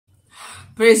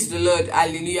Praise the Lord.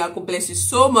 Hallelujah. God bless you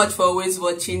so much for always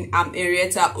watching. I'm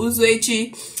Henrietta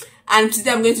Uzoechi, and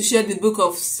today I'm going to share the book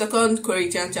of 2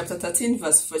 Corinthians chapter 13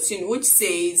 verse 14, which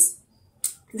says,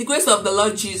 "The grace of the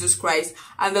Lord Jesus Christ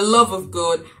and the love of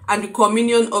God and the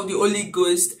communion of the Holy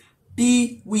Ghost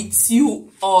be with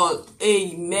you all."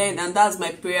 Amen. And that's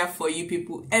my prayer for you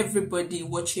people, everybody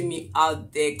watching me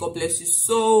out there. God bless you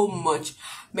so much.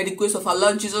 May the grace of our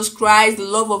Lord Jesus Christ, the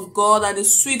love of God, and the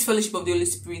sweet fellowship of the Holy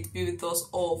Spirit be with us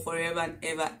all forever and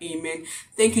ever. Amen.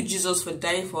 Thank you, Jesus, for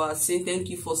dying for our sin. Thank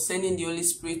you for sending the Holy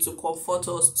Spirit to comfort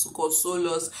us, to console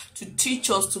us, to teach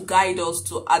us, to guide us,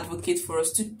 to advocate for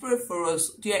us, to pray for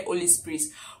us. Dear Holy Spirit,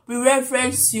 we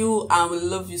reverence you and we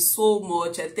love you so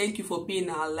much. And thank you for being in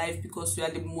our life, because you are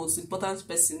the most important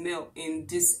personnel in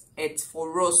this earth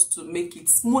for us to make it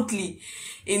smoothly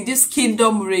in this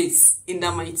kingdom race, in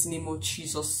the mighty name of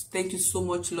Jesus. Thank you so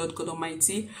much, Lord God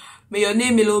Almighty. May your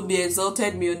name alone be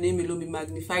exalted. May your name alone be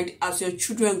magnified as your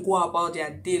children go about their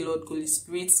day, Lord. Holy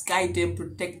Spirit, guide them,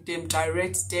 protect them,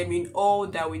 direct them in all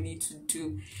that we need to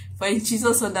do. For in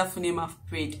Jesus' wonderful name I've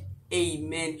prayed.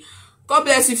 Amen. God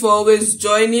bless you for always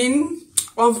joining,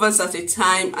 one verse at a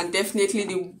time, and definitely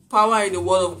the power in the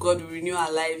word of God will renew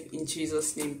our life in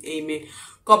Jesus' name. Amen.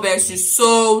 God bless you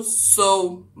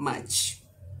so much.